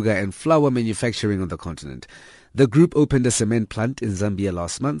cement, sugar and flour manufacturing on the continent. The group opened a cement plant in Zambia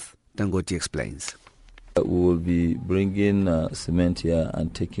last month. Dangote explains. We will be bringing cement here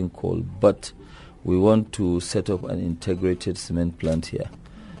and taking coal, but we want to set up an integrated cement plant here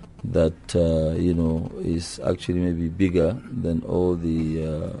that is actually maybe bigger than all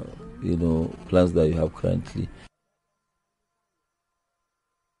the plants that you have currently.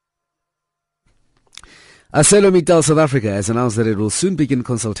 ArcelorMittal South Africa has announced that it will soon begin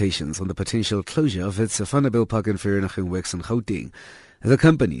consultations on the potential closure of its Vanderbijlpark and Vereeniging works in Gauteng. The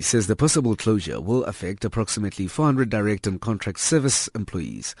company says the possible closure will affect approximately 400 direct and contract service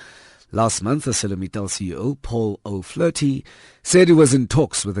employees. Last month, ArcelorMittal CEO Paul O'Flaherty said he was in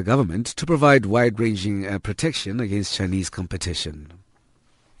talks with the government to provide wide-ranging protection against Chinese competition.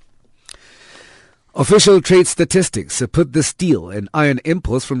 Official trade statistics put the steel and iron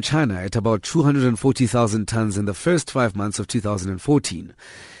imports from China at about 240,000 tons in the first 5 months of 2014.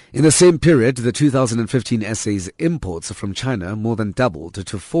 In the same period, the 2015 SA's imports from China more than doubled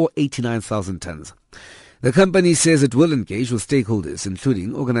to 489,000 tons. The company says it will engage with stakeholders,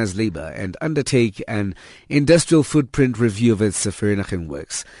 including organized labor, and undertake an industrial footprint review of its Vereeniging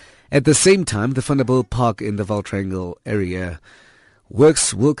works. At the same time, the Vanderbijlpark in the Vaal Triangle area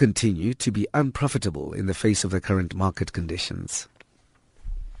works will continue to be unprofitable in the face of the current market conditions.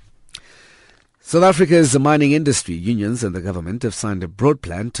 South Africa's mining industry unions and the government have signed a broad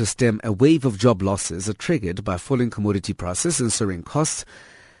plan to stem a wave of job losses triggered by falling commodity prices and soaring costs.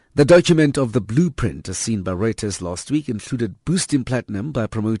 The document of the blueprint, as seen by Reuters last week, included boosting platinum by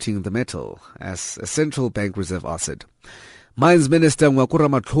promoting the metal as a central bank reserve asset. Mines Minister Ngwakura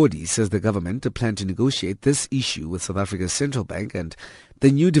Matlodi says the government plans to negotiate this issue with South Africa's central bank and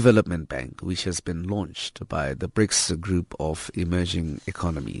the New Development Bank, which has been launched by the BRICS group of emerging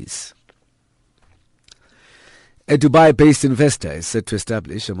economies. A Dubai-based investor is set to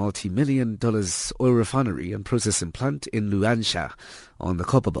establish a multi-million-dollar oil refinery and processing plant in Luanshya on the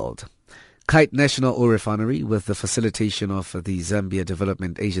Copperbelt. Kite National Oil Refinery, with the facilitation of the Zambia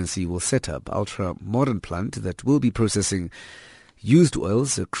Development Agency, will set up ultra-modern plant that will be processing used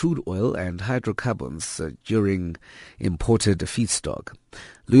oils, crude oil and hydrocarbons during imported feedstock.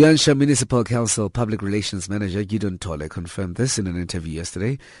 Luanshya Municipal Council Public Relations Manager Gideon Tole confirmed this in an interview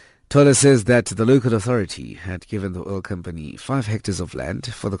yesterday. Tole says that the local authority had given the oil company 5 hectares of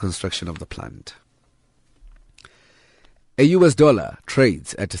land for the construction of the plant. A US dollar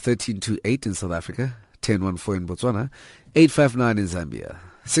trades at 13.28 in South Africa, 10.14 in Botswana, 8.59 in Zambia,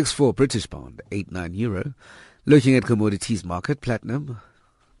 6.4 British pound, 8.9 euro. Looking at commodities market, platinum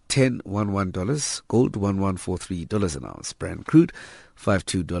 $10.11, gold $1143 an ounce, Brent crude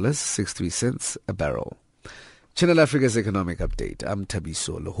 $52.63 a barrel. Channel Africa's economic update. I'm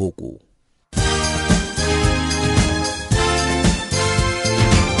Thabiso Lehoko.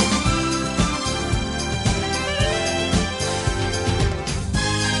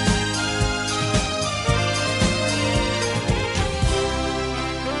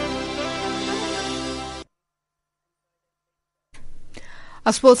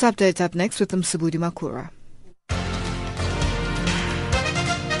 Our sports update up next with Msubudi Makura.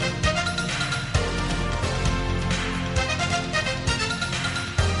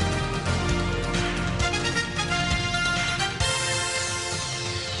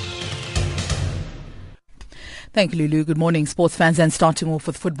 Thank you, Lulu. Good morning, sports fans. And starting off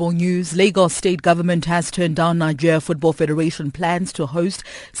with football news, Lagos State Government has turned down Nigeria Football Federation plans to host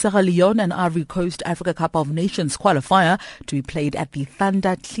Sierra Leone and Ivory Coast Africa Cup of Nations qualifier to be played at the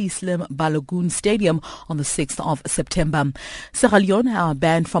Thunder Clislim Balogun Stadium on the 6th of September. Sierra Leone are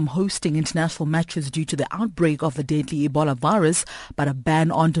banned from hosting international matches due to the outbreak of the deadly Ebola virus, but a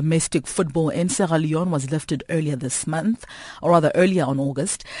ban on domestic football in Sierra Leone was lifted earlier this month, or rather earlier on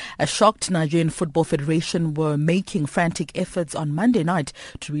August. A shocked Nigerian Football Federation were making frantic efforts on Monday night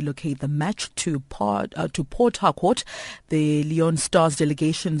to relocate the match to Port Harcourt. The Leon Stars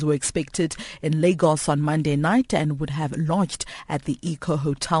delegations were expected in Lagos on Monday night and would have lodged at the Eco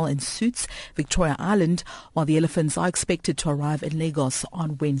Hotel in Suits, Victoria Island, while the Elephants are expected to arrive in Lagos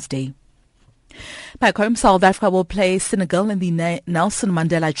on Wednesday. Back home, South Africa will play Senegal in the Nelson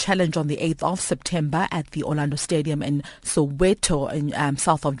Mandela Challenge on the 8th of September at the Orlando Stadium in Soweto, in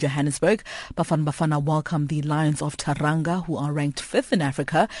south of Johannesburg. Bafana welcomed the Lions of Teranga, who are ranked 5th in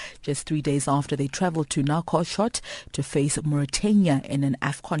Africa, just 3 days after they travelled to Nouakchott to face Mauritania in an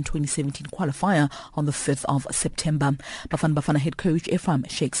AFCON 2017 qualifier on the 5th of September. Bafana head coach Ephraim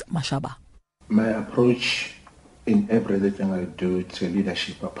Shakes Mashaba. My approach in everything I do, it's a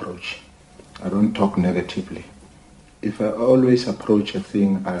leadership approach. I don't talk negatively. If I always approach a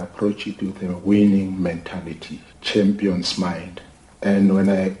thing, I approach it with a winning mentality, champion's mind. And when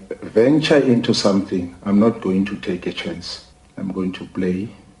I venture into something, I'm not going to take a chance. I'm going to play.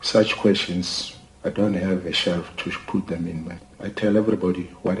 Such questions, I don't have a shelf to put them in. I tell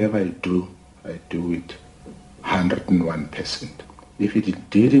everybody, whatever I do it 101%. If it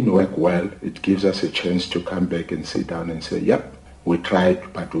didn't work well, it gives us a chance to come back and sit down and say, yep, we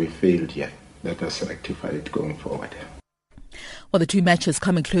tried, but we failed here. Let us rectify it going forward. Well, the two matches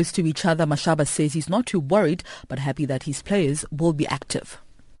coming close to each other, Mashaba says he's not too worried, but happy that his players will be active.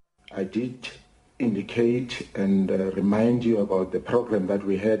 I did indicate and remind you about the program that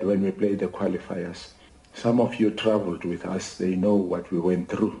we had when we played the qualifiers. Some of you traveled with us. They know what we went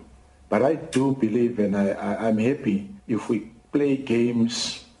through. But I do believe, and I'm happy if we play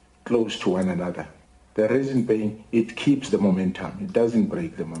games close to one another. The reason being, it keeps the momentum. It doesn't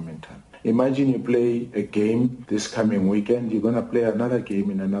break the momentum. Imagine you play a game this coming weekend, you're going to play another game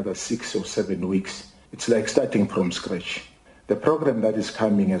in another 6 or 7 weeks. It's like starting from scratch. The program that is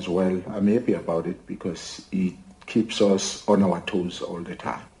coming as well, I'm happy about it because it keeps us on our toes all the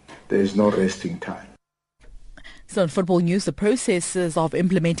time. There is no resting time. So in football news, the processes of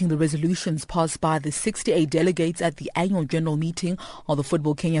implementing the resolutions passed by the 68 delegates at the annual general meeting of the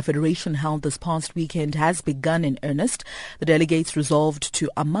Football Kenya Federation held this past weekend has begun in earnest. The delegates resolved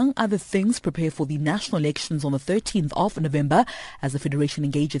to, among other things, prepare for the national elections on the 13th of November as the Federation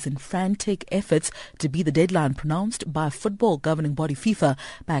engages in frantic efforts to beat the deadline pronounced by football governing body FIFA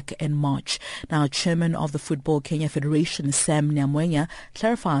back in March. Now, Chairman of the Football Kenya Federation, Sam Nyamwenya,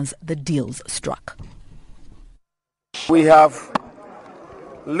 clarifies the deals struck. We have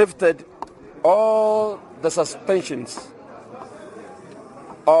lifted all the suspensions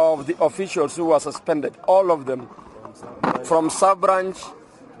of the officials who were suspended, all of them, from sub-branch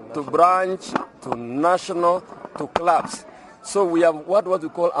to branch to national to clubs. So we have what we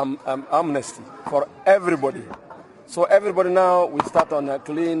call amnesty for everybody. So everybody now will start on a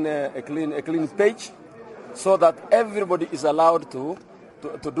clean page, so that everybody is allowed to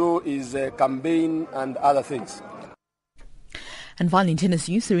do his campaign and other things. And finally, in tennis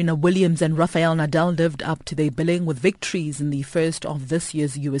news, Serena Williams and Rafael Nadal lived up to their billing with victories in the first of this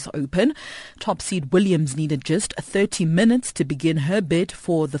year's US Open. Top seed Williams needed just 30 minutes to begin her bid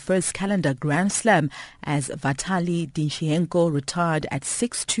for the first calendar Grand Slam as Vitaly Dinshienko retired at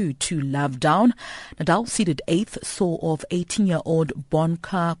 6-2 to love down. Nadal seeded 8th saw off 18-year-old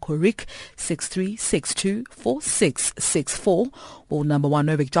Bonka Korik 6-3, 6-2, 4-6, 6-4. World number 1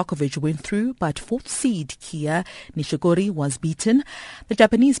 Novak Djokovic went through, but 4th seed Kia Nishikori was beaten. The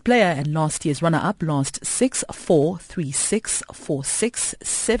Japanese player and last year's runner-up lost 6-4, 3-6, 4-6,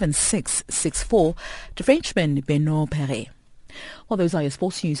 7-6, 6-4 to Frenchman Benoit Paire. Well, those are your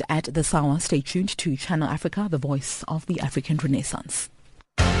sports news at this hour. Stay tuned to Channel Africa, the voice of the African Renaissance.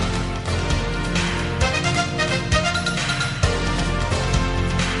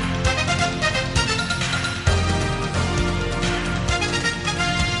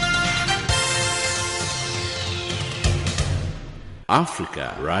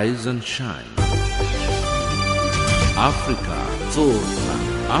 Africa, rise and shine. Africa, Zorka.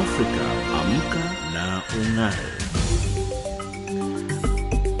 Afrika, amka na ung'are.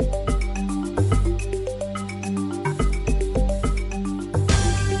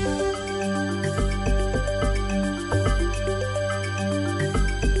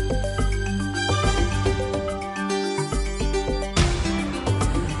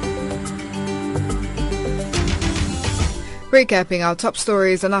 Recapping our top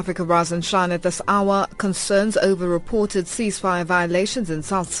stories on Africa Rise and Shine at this hour, concerns over reported ceasefire violations in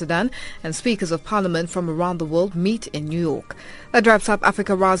South Sudan, and speakers of parliament from around the world meet in New York. That wraps up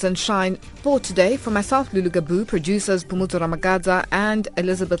Africa Rise and Shine for today. For myself, Lulu Gabu, producers Pumuto Ramagadza and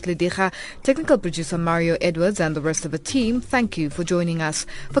Elizabeth Lidicha, technical producer Mario Edwards and the rest of the team, thank you for joining us.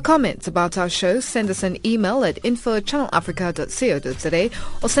 For comments about our show, send us an email at info@channelafrica.co.za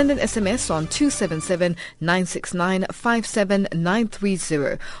or send an SMS on 277 969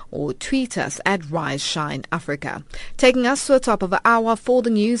 57930 or tweet us at Rise Shine Africa. Taking us to the top of the hour for the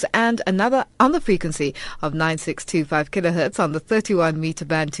news and another on the frequency of 9625 kilohertz on the 31 meter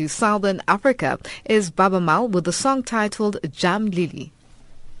band to Southern Africa is Baba Mal with the song titled Jam Lili.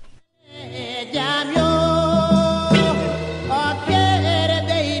 Jam